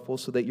good and helpful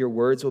so that your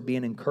words will be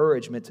an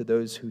encouragement to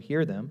those who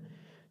hear them.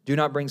 Do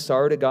not bring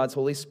sorrow to God's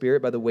Holy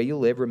Spirit by the way you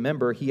live.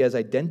 Remember, he has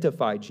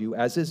identified you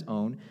as his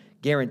own,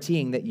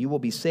 guaranteeing that you will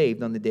be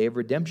saved on the day of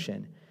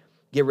redemption.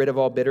 Get rid of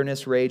all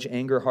bitterness, rage,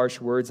 anger, harsh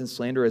words, and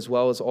slander, as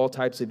well as all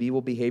types of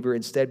evil behavior.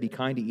 Instead, be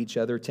kind to each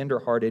other,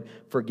 tenderhearted,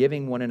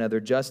 forgiving one another,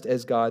 just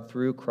as God,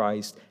 through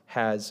Christ,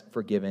 has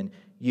forgiven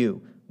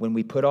you. When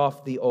we put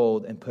off the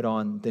old and put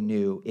on the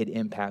new, it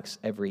impacts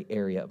every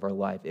area of our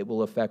life. It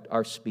will affect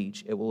our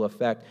speech. It will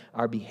affect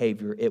our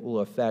behavior. It will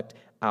affect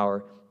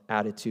our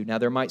attitude. Now,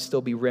 there might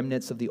still be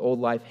remnants of the old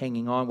life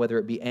hanging on, whether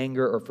it be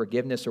anger or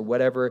forgiveness or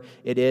whatever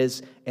it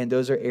is, and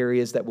those are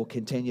areas that will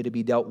continue to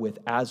be dealt with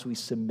as we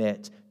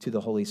submit to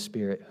the Holy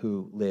Spirit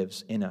who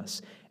lives in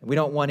us. And we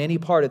don't want any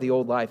part of the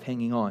old life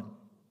hanging on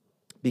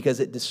because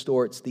it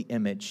distorts the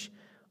image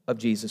of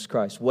Jesus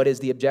Christ. What is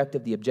the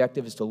objective? The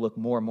objective is to look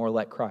more and more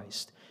like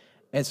Christ.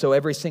 And so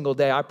every single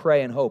day I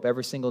pray and hope,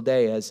 every single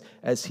day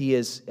as he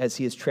is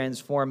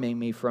transforming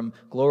me from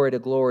glory to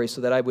glory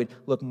so that I would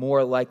look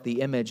more like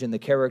the image and the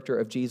character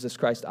of Jesus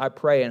Christ. I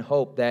pray and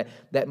hope that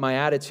my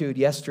attitude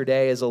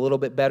yesterday is a little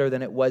bit better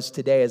than it was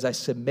today as I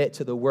submit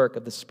to the work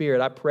of the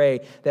Spirit. I pray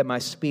that my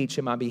speech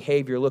and my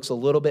behavior looks a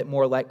little bit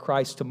more like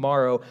Christ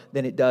tomorrow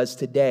than it does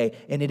today.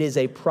 And it is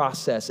a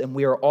process, and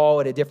we are all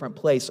at a different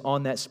place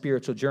on that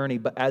spiritual journey.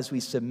 But as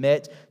we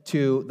submit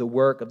to the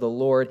work of the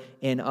Lord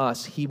in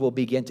us, he will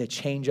begin to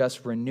change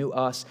us, renew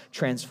us,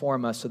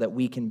 transform us so that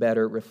we can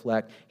better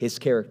reflect his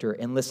character.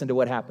 And listen to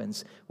what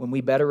happens. When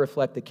we better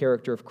reflect the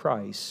character of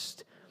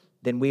Christ,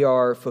 then we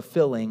are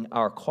fulfilling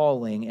our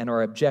calling and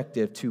our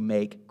objective to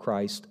make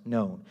Christ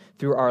known.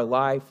 Through our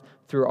life,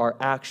 through our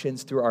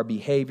actions, through our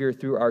behavior,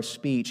 through our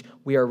speech,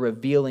 we are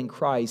revealing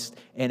Christ.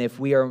 And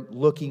if we are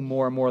looking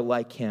more and more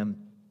like him,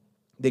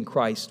 then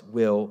Christ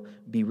will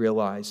be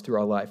realized through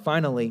our life.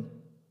 Finally,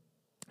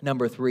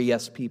 number 3,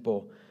 yes,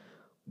 people,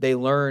 they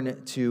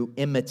learn to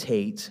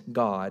imitate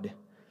God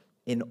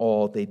in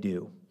all they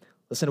do.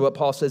 Listen to what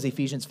Paul says,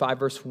 Ephesians 5,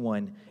 verse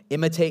 1.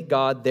 Imitate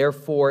God,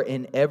 therefore,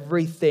 in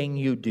everything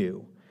you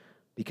do,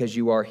 because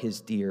you are his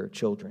dear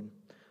children.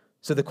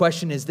 So the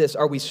question is this: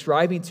 are we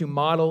striving to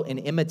model and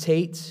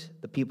imitate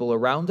the people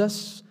around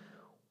us,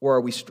 or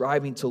are we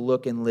striving to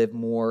look and live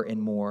more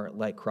and more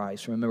like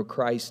Christ? Remember,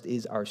 Christ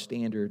is our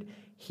standard.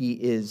 He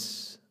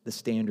is the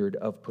standard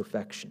of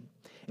perfection.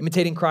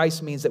 Imitating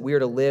Christ means that we are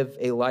to live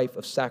a life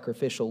of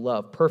sacrificial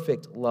love,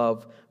 perfect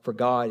love for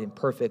God and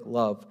perfect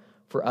love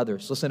for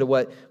others. Listen to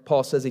what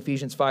Paul says,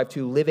 Ephesians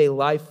 5:2. Live a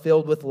life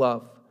filled with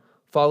love,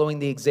 following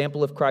the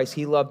example of Christ.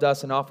 He loved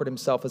us and offered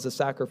himself as a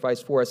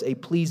sacrifice for us, a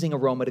pleasing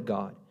aroma to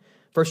God.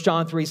 1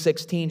 John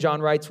 3:16,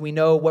 John writes, we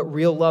know what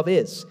real love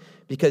is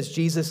Because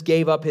Jesus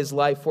gave up his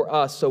life for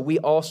us, so we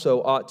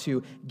also ought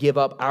to give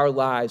up our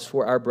lives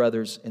for our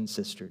brothers and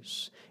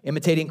sisters.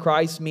 Imitating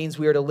Christ means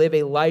we are to live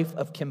a life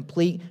of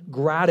complete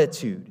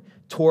gratitude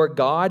toward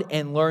God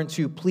and learn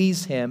to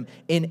please him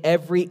in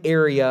every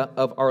area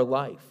of our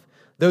life.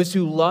 Those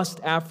who lust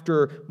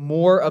after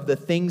more of the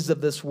things of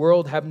this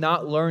world have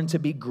not learned to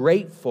be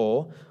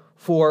grateful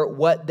for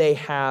what they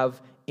have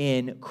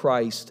in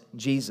Christ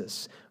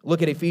Jesus.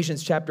 Look at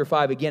Ephesians chapter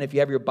 5 again. If you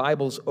have your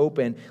Bibles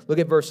open, look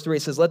at verse 3.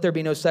 It says, "Let there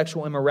be no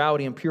sexual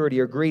immorality, impurity,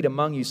 or greed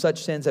among you.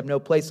 Such sins have no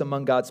place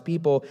among God's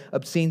people.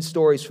 Obscene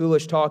stories,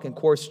 foolish talk, and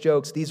coarse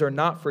jokes, these are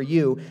not for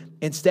you.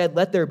 Instead,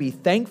 let there be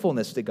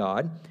thankfulness to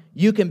God.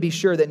 You can be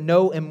sure that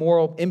no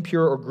immoral,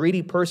 impure, or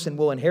greedy person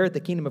will inherit the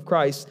kingdom of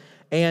Christ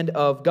and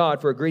of God,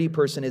 for a greedy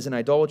person is an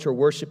idolater,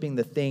 worshiping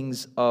the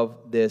things of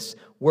this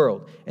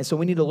world." And so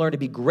we need to learn to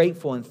be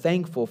grateful and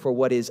thankful for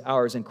what is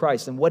ours in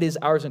Christ. And what is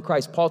ours in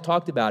Christ? Paul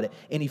talked about it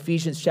in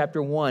Ephesians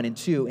chapter 1 and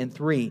 2 and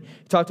 3.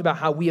 He talked about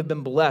how we have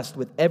been blessed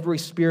with every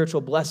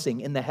spiritual blessing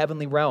in the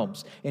heavenly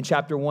realms in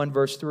chapter 1,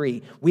 verse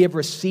 3. We have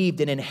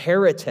received an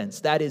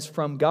inheritance that is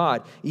from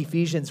God,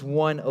 Ephesians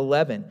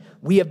 1:11.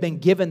 We have been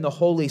given the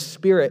Holy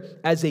Spirit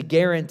as a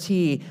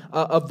guarantee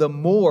of the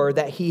more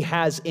that he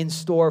has in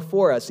store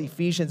for us,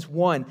 Ephesians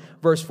 1,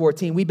 verse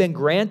 14. We've been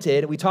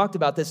granted, we talked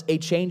about this, a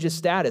change of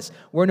status.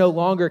 We're no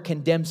longer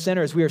condemned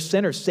sinners. We are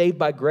sinners saved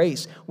by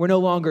grace. We're no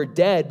longer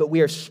dead, but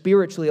we are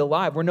spiritually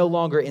alive. We're no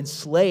longer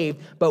enslaved,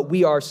 but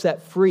we are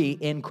set free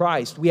in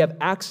Christ. We have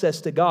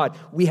access to God.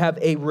 We have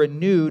a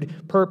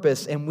renewed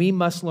purpose, and we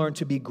must learn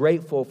to be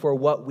grateful for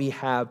what we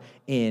have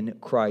in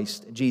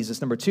Christ Jesus.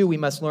 Number 2, we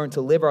must learn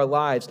to live our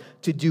lives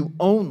to do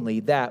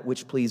only that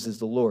which pleases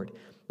the Lord.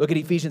 Look at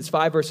Ephesians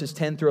 5, verses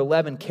 10 through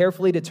 11.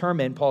 Carefully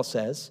determine, Paul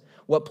says,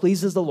 what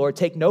pleases the Lord.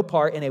 Take no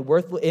part in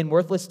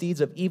worthless deeds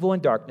of evil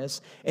and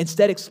darkness.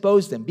 Instead,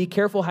 expose them. Be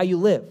careful how you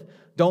live.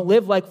 Don't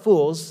live like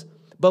fools,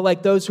 but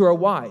like those who are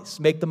wise.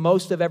 Make the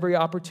most of every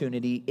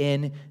opportunity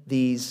in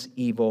these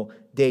evil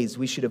days.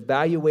 We should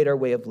evaluate our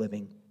way of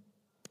living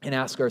and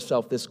ask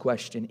ourselves this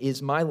question: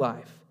 is my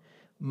life,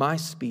 my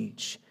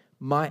speech,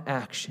 my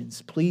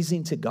actions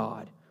pleasing to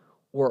God,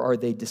 or are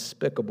they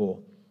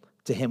despicable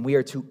to him? We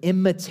are to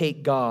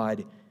imitate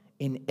God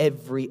in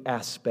every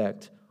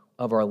aspect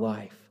of our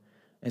life.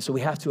 And so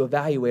we have to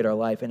evaluate our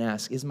life and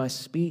ask, is my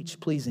speech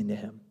pleasing to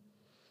him?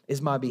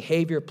 Is my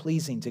behavior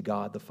pleasing to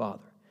God the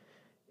Father?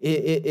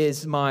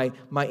 Is my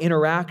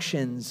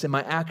interactions and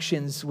my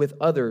actions with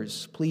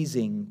others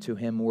pleasing to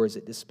him, or is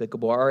it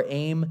despicable? Our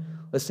aim,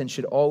 listen,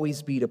 should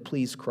always be to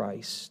please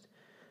Christ,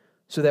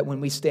 so that when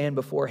we stand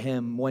before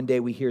him, one day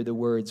we hear the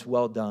words,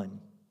 "Well done,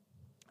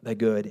 thy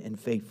good and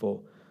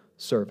faithful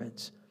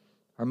servant."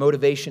 Our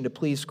motivation to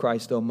please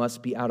Christ, though,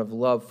 must be out of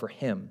love for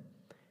him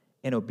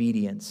and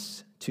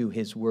obedience to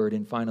his word.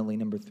 And finally,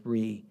 number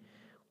 3,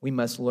 we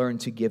must learn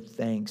to give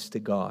thanks to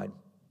God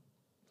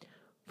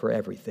for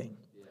everything.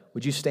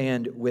 Would you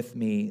stand with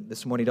me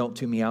this morning? Don't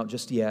tune me out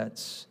just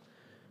yet.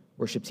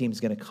 Worship team's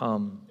going to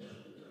come.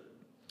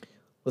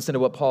 Listen to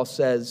what Paul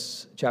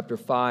says, chapter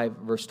 5,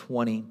 verse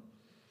 20.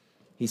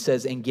 He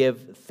says, "And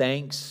give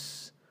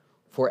thanks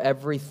for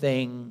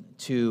everything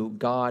to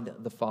God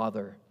the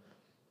Father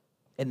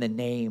in the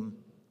name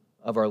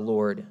of our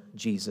Lord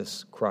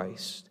Jesus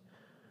Christ."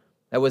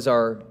 That was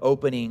our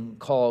opening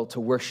call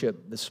to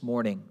worship this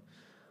morning.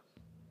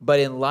 But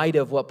in light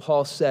of what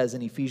Paul says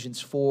in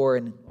Ephesians 4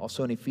 and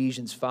also in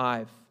Ephesians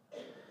 5,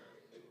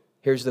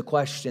 here's the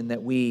question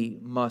that we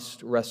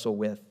must wrestle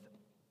with.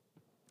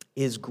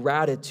 Is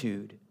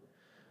gratitude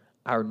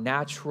our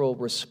natural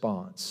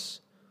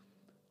response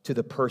to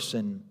the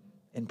person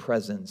and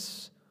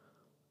presence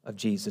of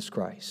Jesus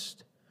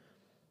Christ?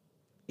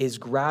 Is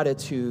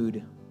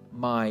gratitude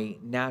my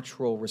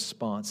natural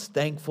response?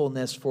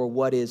 Thankfulness for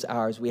what is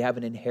ours. We have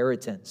an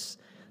inheritance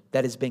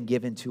that has been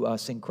given to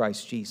us in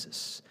Christ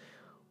Jesus.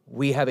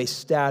 We have a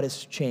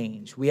status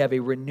change. We have a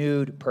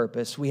renewed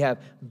purpose. We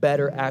have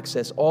better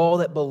access. All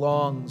that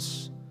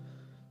belongs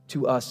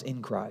to us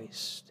in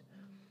Christ.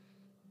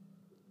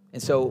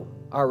 And so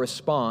our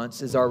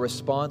response, is our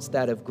response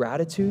that of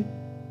gratitude?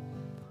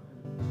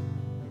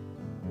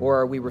 Or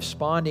are we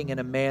responding in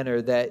a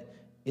manner that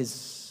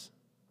is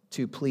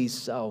to please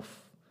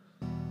self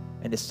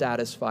and to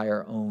satisfy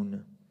our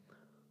own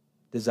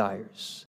desires?